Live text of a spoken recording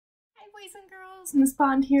boys and girls, Miss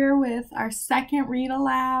Bond here with our second read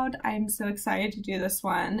aloud. I'm so excited to do this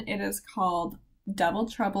one. It is called Double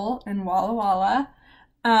Trouble in Walla Walla.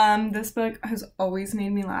 This book has always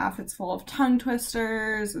made me laugh. It's full of tongue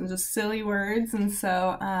twisters and just silly words, and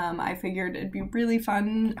so I figured it'd be really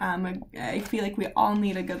fun. I feel like we all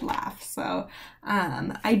need a good laugh, so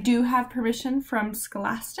I do have permission from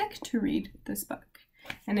Scholastic to read this book.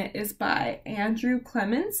 And it is by Andrew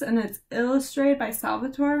Clements, and it's illustrated by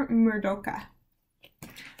Salvatore Murdoka.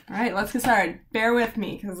 Alright, let's get started. Bear with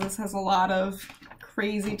me, because this has a lot of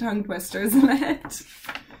crazy tongue twisters in it.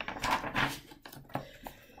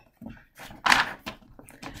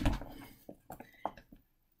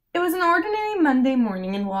 It was an ordinary Monday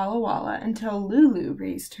morning in Walla Walla until Lulu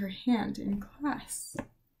raised her hand in class.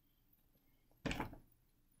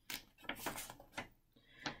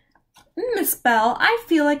 Miss Bell, I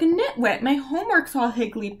feel like a nitwit. My homework's all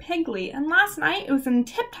higgly-piggly, and last night it was in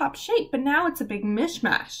tip-top shape, but now it's a big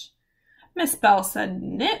mishmash. Miss Bell said,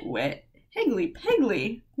 nitwit?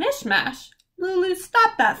 Higgly-piggly? Mishmash? Lulu,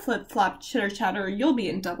 stop that flip-flop chitter-chatter or you'll be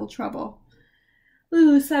in double trouble.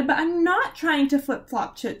 Lulu said, but I'm not trying to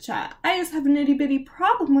flip-flop chit-chat. I just have an itty-bitty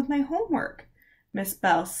problem with my homework. Miss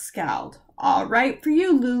Bell scowled. All right for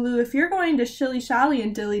you, Lulu. If you're going to shilly-shally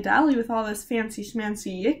and dilly-dally with all this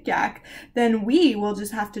fancy-schmancy yik-yak, then we will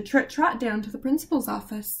just have to trot down to the principal's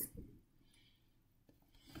office.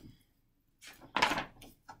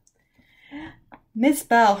 Miss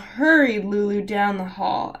Bell hurried Lulu down the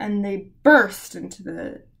hall, and they burst into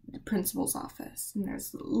the principal's office. And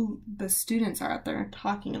the students are out there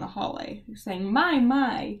talking in the hallway. They're saying,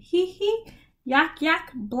 my, hee, yak,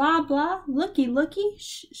 yak, blah, blah, looky, looky,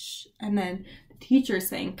 shh, shh. And then the teacher is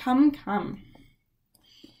saying, come.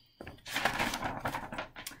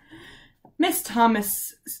 Mr.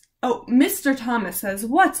 Thomas says,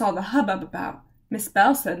 what's all the hubbub about? Miss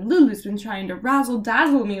Bell said, Lulu's been trying to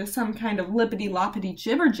razzle-dazzle me with some kind of lippity-loppity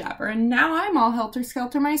jibber-jabber, and now I'm all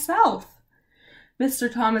helter-skelter myself.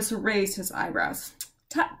 Mr. Thomas raised his eyebrows.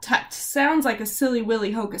 Tut, sounds like a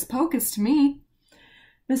silly-willy hocus-pocus to me.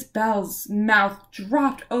 Miss Bell's mouth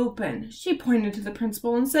dropped open. She pointed to the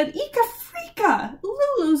principal and said, Eka freaka!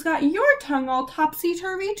 Lulu's got your tongue all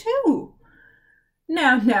topsy-turvy, too.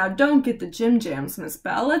 Now, don't get the jim-jams, Miss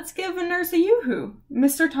Bell. Let's give a nurse a yoo-hoo.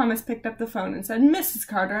 Mr. Thomas picked up the phone and said, Mrs.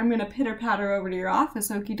 Carter, I'm going to pitter-patter over to your office,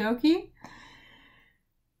 okie dokie.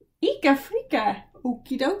 Eka freaka,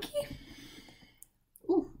 okie dokie.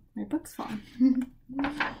 Ooh, my book's falling.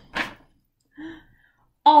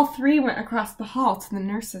 All three went across the hall to the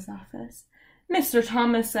nurse's office. Mr.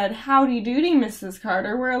 Thomas said, howdy doody, Mrs.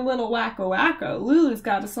 Carter. We're a little wacko-wacko. Lulu's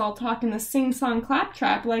got us all talking the sing-song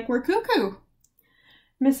claptrap like we're cuckoo.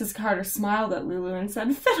 Mrs. Carter smiled at Lulu and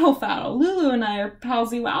said, fiddle-faddle. Lulu and I are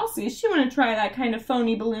palsy-walsy. She wouldn't try that kind of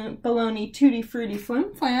phony baloney tutti-frutti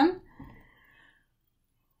flim-flam.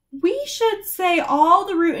 We should say all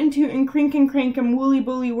the root and toot and crink and crank and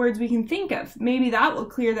woolly-bully words we can think of. Maybe that will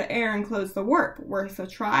clear the air and close the warp. Worth a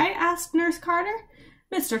try? Asked Nurse Carter.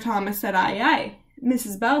 Mr. Thomas said, aye.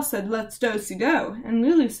 Mrs. Bell said, let's do-si-do. And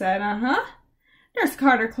Lulu said, uh-huh. Nurse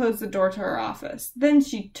Carter closed the door to her office. Then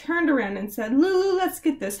she turned around and said, Lulu, let's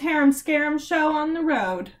get this harum-scarum show on the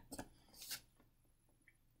road.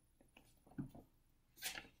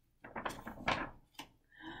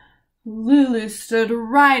 Lulu stood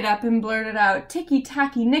right up and blurted out,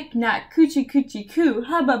 ticky-tacky, knick-knack, coochie-coochie-coo,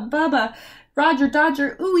 hubba-bubba,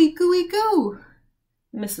 roger-dodger, ooey-gooey-goo.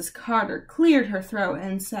 Mrs. Carter cleared her throat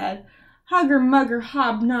and said, hugger-mugger,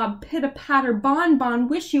 hob-nob, pitter-patter, bon-bon,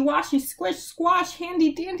 wishy-washy, squish-squash,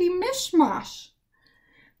 handy-dandy, mishmash.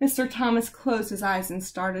 Mr. Thomas closed his eyes and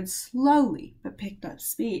started slowly, but picked up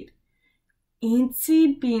speed.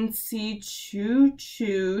 Eensy-beensy,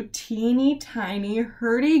 choo-choo, teeny-tiny,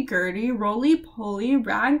 hurdy-gurdy, roly-poly,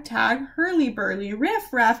 ragtag, hurly-burly,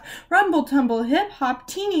 riff-raff, rumble-tumble, hip-hop,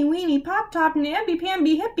 teeny-weeny, pop-top,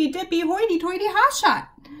 namby-pamby, hippy-dippy, hoity-toity, hot-shot.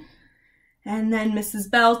 And then Mrs.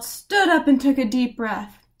 Bell stood up and took a deep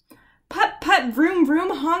breath. Put-put,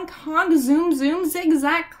 vroom-vroom, honk-honk, zoom-zoom,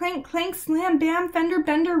 zig-zag, clank-clank, slam-bam,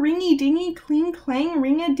 fender-bender, ringy-dingy, cling-clang,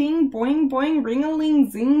 ring-a-ding, boing-boing,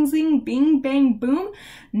 ring-a-ling, zing-zing, bing-bang-boom,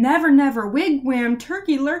 never-never, wig-wham,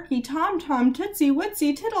 turkey-lurkey, tom-tom,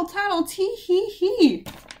 tootsie-wootsie, tittle-tattle, tee-hee-hee.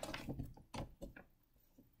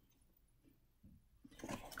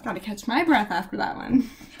 Gotta catch my breath after that one.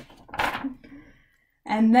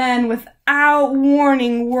 And then, without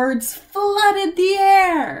warning, words flooded the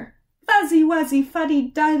air. Fuzzy wuzzy,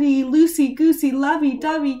 fuddy duddy, loosey goosey, lovey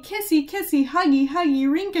dovey, kissy kissy, huggy huggy,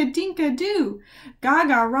 rinka dinka doo.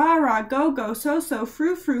 Gaga rah rah, go go, so so,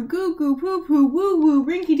 frou frou, goo goo, poo poo, woo woo,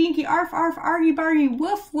 rinky dinky, arf arf, argy bargy,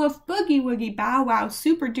 woof woof, boogie woogie, bow wow,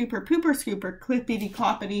 super duper, pooper scooper, clippity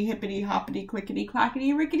cloppity, hippity hoppity, clickety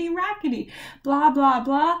clackety, rickety rackety, blah blah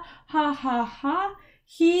blah, ha ha ha.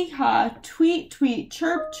 Hee ha, tweet tweet,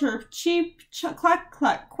 chirp chirp, cheep, cluck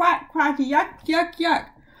cluck, quack quack, yuck yuck yuck.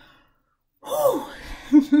 Whew.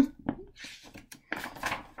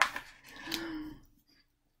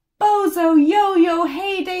 Bozo, yo-yo,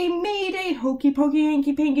 heyday, mayday, hokey pokey,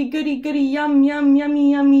 hanky panky, goody goody, yum yum,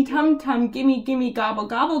 yummy yummy, tum tum, gimme gimme, gobble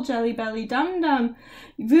gobble, jelly belly, dum dum,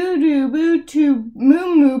 voodoo, boo too,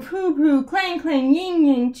 moo moo, poo poo, clang clang, yin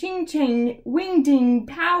yang, ching ching, wing ding,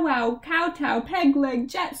 pow wow, kowtow, peg leg,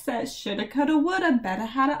 jet set, shoulda coulda woulda, betta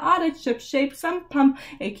hadda oughta, ship shape, some pump,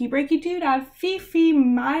 achy breaky doodah, fee fee,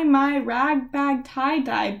 my, rag bag, tie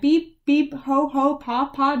dye, beep beep, ho ho, paw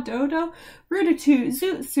paw, dodo, rootatoot,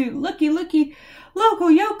 zoot suit, looky looky, loco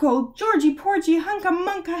yoko, Georgie porgy, hunka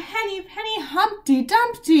munka, henny penny, humpty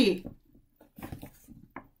dumpty.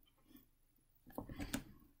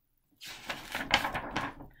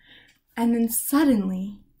 And then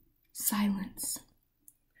suddenly, silence.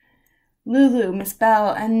 Lulu, Miss Bell,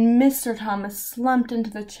 and Mr. Thomas slumped into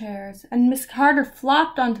the chairs, and Miss Carter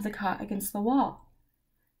flopped onto the cot against the wall.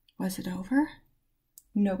 Was it over?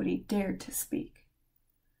 Nobody dared to speak.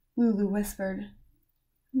 Lulu whispered,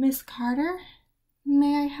 Miss Carter,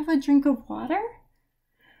 may I have a drink of water?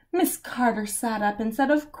 Miss Carter sat up and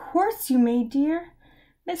said, Of course you may, dear.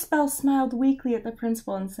 Miss Bell smiled weakly at the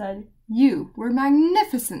principal and said, You were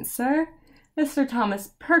magnificent, sir. Mr.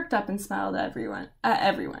 Thomas perked up and smiled at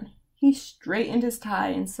everyone. He straightened his tie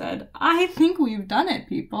and said, I think we've done it,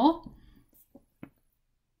 people.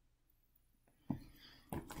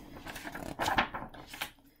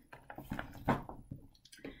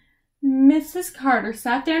 Mrs. Carter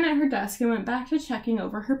sat down at her desk and went back to checking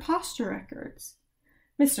over her posture records.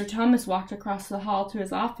 Mr. Thomas walked across the hall to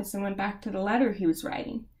his office and went back to the letter he was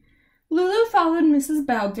writing. Lulu followed Mrs.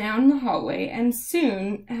 Bell down the hallway and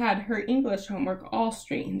soon had her English homework all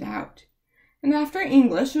straightened out. And after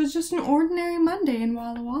English, it was just an ordinary Monday in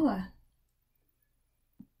Walla Walla.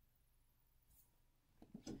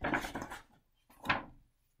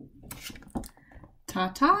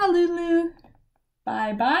 Ta-ta, Lulu.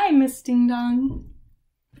 Bye-bye, Miss Ding Dong.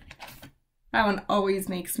 That one always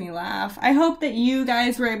makes me laugh. I hope that you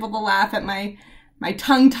guys were able to laugh at my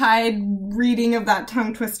tongue-tied reading of that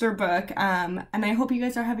tongue twister book. And I hope you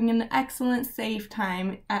guys are having an excellent, safe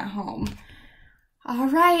time at home. All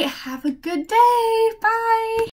right, have a good day. Bye.